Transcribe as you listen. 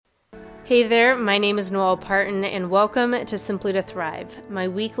Hey there, my name is Noelle Parton, and welcome to Simply to Thrive, my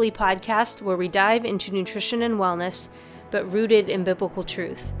weekly podcast where we dive into nutrition and wellness, but rooted in biblical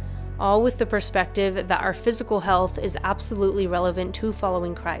truth, all with the perspective that our physical health is absolutely relevant to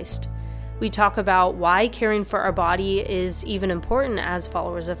following Christ. We talk about why caring for our body is even important as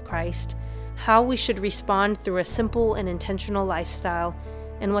followers of Christ, how we should respond through a simple and intentional lifestyle,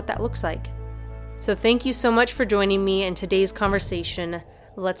 and what that looks like. So thank you so much for joining me in today's conversation.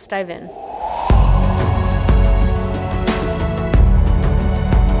 Let's dive in.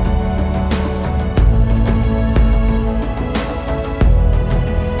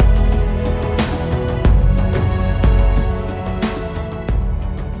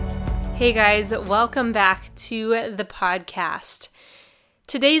 Hey guys, welcome back to the podcast.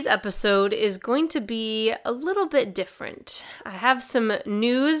 Today's episode is going to be a little bit different. I have some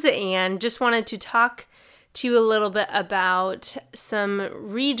news and just wanted to talk to you a little bit about some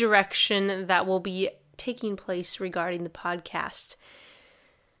redirection that will be taking place regarding the podcast.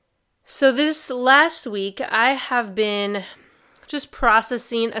 So this last week, I have been just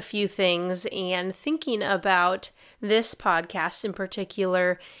processing a few things and thinking about this podcast in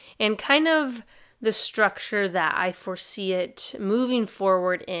particular and kind of the structure that I foresee it moving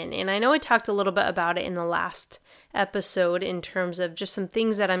forward in. And I know I talked a little bit about it in the last episode in terms of just some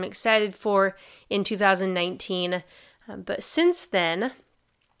things that I'm excited for in 2019. But since then,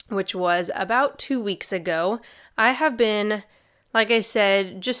 which was about 2 weeks ago, I have been, like I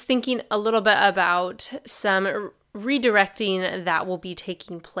said, just thinking a little bit about some redirecting that will be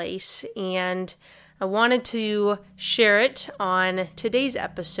taking place. And I wanted to share it on today's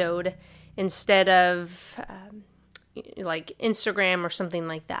episode instead of like Instagram or something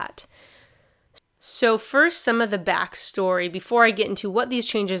like that. So first, some of the backstory. Before I get into what these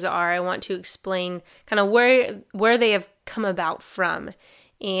changes are, I want to explain kind of where they have come about from.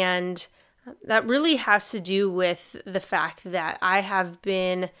 And that really has to do with the fact that I have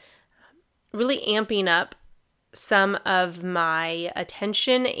been really amping up some of my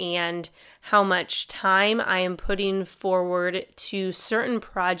attention and how much time I am putting forward to certain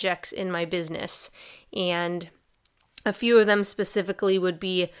projects in my business. And a few of them specifically would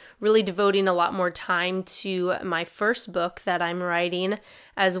be really devoting a lot more time to my first book that I'm writing,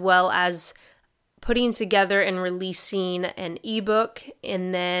 as well as putting together and releasing an ebook,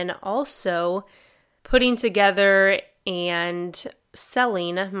 and then also putting together and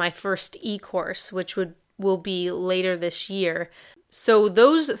selling my first e-course, which will be later this year. So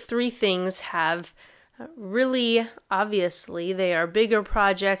those three things have really, obviously, they are bigger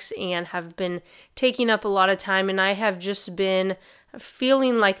projects and have been taking up a lot of time, and I have just been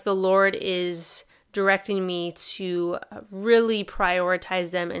feeling like the Lord is directing me to really prioritize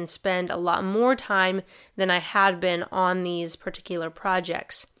them and spend a lot more time than I had been on these particular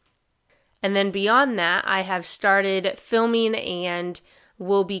projects. And then beyond that, I have started filming and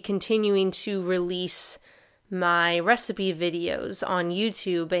will be continuing to release my recipe videos on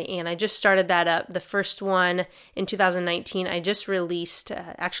YouTube, and I just started that up. The first one in 2019, I just released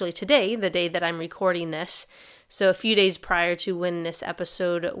actually today, the day that I'm recording this, so a few days prior to when this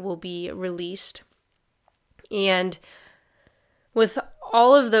episode will be released. And with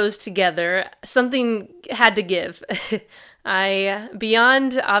all of those together, something had to give.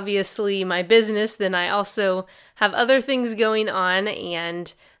 Beyond obviously my business, then I also have other things going on,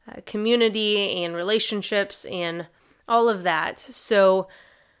 and community and relationships and all of that. So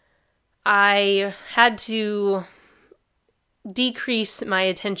I had to decrease my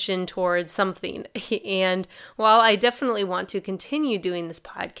attention towards something. And while I definitely want to continue doing this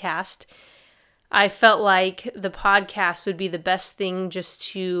podcast, I felt like the podcast would be the best thing just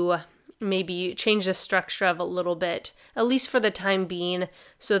to maybe change the structure of a little bit, at least for the time being,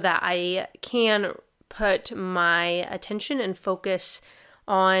 so that I can put my attention and focus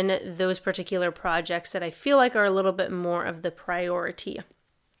on those particular projects that I feel like are a little bit more of the priority.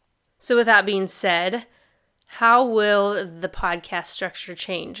 So with that being said, how will the podcast structure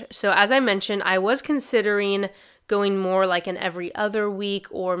change? So as I mentioned, I was considering going more like an every other week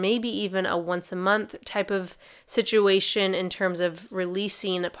or maybe even a once a month type of situation in terms of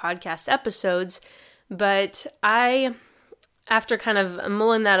releasing podcast episodes. But after kind of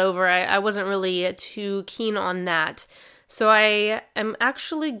mulling that over, I wasn't really too keen on that. So I am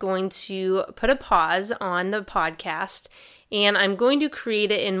actually going to put a pause on the podcast, and I'm going to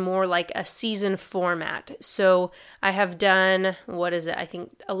create it in more like a season format. So I have done, I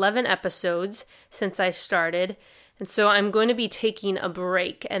think 11 episodes since I started. And so I'm going to be taking a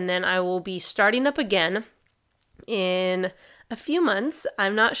break, and then I will be starting up again in A few months.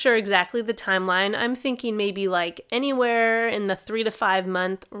 I'm not sure exactly the timeline. I'm thinking maybe like anywhere in the 3 to 5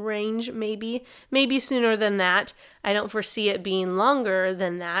 month range, maybe sooner than that. I don't foresee it being longer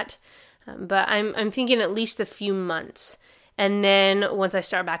than that, but I'm thinking at least a few months. And then once I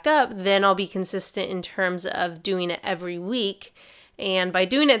start back up, then I'll be consistent in terms of doing it every week. And by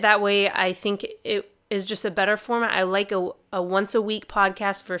doing it that way, I think it is just a better format. I like a once a week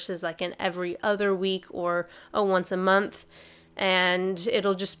podcast versus like an every other week or a once a month. And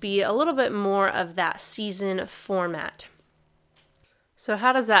it'll just be a little bit more of that season format. So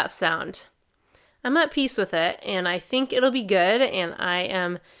how does that sound? I'm at peace with it, and I think it'll be good, and I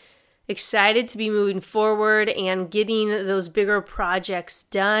am excited to be moving forward and getting those bigger projects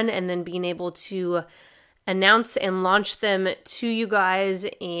done and then being able to announce and launch them to you guys,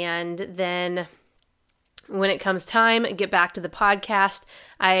 and then when it comes time, get back to the podcast.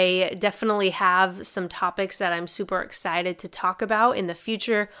 I definitely have some topics that I'm super excited to talk about in the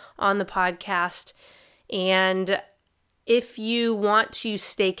future on the podcast. And if you want to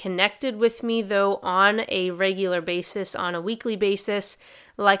stay connected with me, though, on a regular basis, on a weekly basis,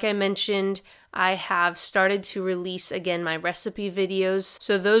 like I mentioned, I have started to release again my recipe videos.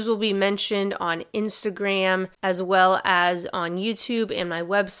 So those will be mentioned on Instagram as well as on YouTube and my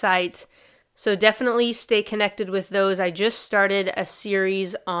website. So definitely stay connected with those. I just started a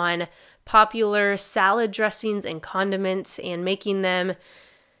series on popular salad dressings and condiments and making them,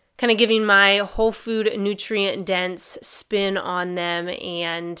 kind of giving my whole food nutrient dense spin on them.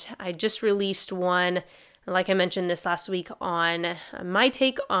 And I just released one, like I mentioned this last week, on my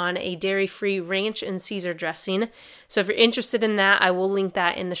take on a dairy-free ranch and Caesar dressing. So if you're interested in that, I will link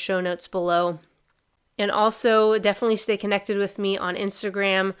that in the show notes below. And also definitely stay connected with me on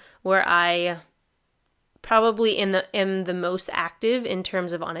Instagram, where I probably am the most active in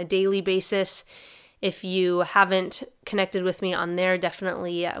terms of on a daily basis. If you haven't connected with me on there,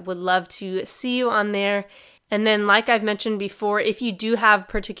 definitely would love to see you on there. And then, like I've mentioned before, if you do have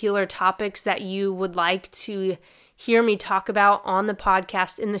particular topics that you would like to hear me talk about on the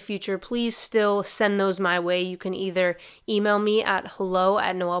podcast in the future, please still send those my way. You can either email me at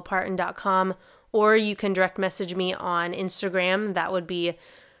hello@noelparton.com, or you can direct message me on Instagram. That would be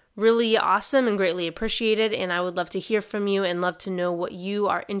really awesome and greatly appreciated. And I would love to hear from you and love to know what you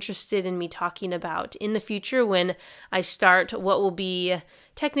are interested in me talking about in the future when I start what will be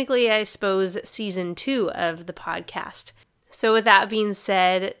technically, I suppose, season 2 of the podcast. So with that being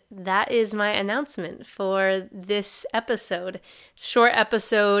said, that is my announcement for this episode. Short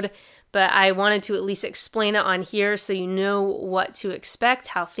episode, but I wanted to at least explain it on here so you know what to expect,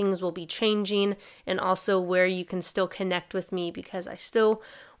 how things will be changing, and also where you can still connect with me, because I still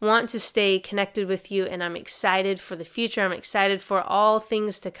want to stay connected with you, and I'm excited for the future. I'm excited for all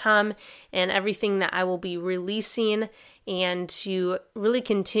things to come and everything that I will be releasing, and to really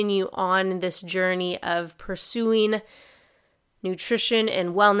continue on this journey of pursuing nutrition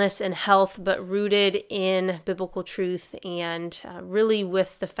and wellness and health, but rooted in biblical truth, and really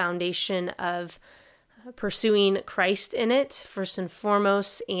with the foundation of pursuing Christ in it, first and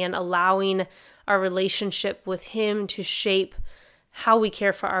foremost, and allowing our relationship with Him to shape how we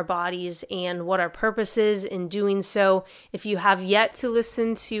care for our bodies and what our purpose is in doing so. If you have yet to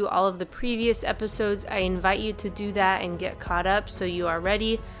listen to all of the previous episodes, I invite you to do that and get caught up so you are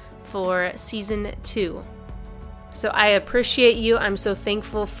ready for season 2. So I appreciate you. I'm so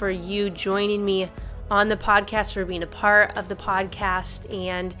thankful for you joining me on the podcast, for being a part of the podcast,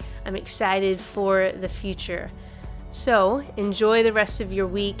 and I'm excited for the future. So enjoy the rest of your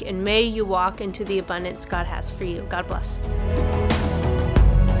week, and may you walk into the abundance God has for you. God bless.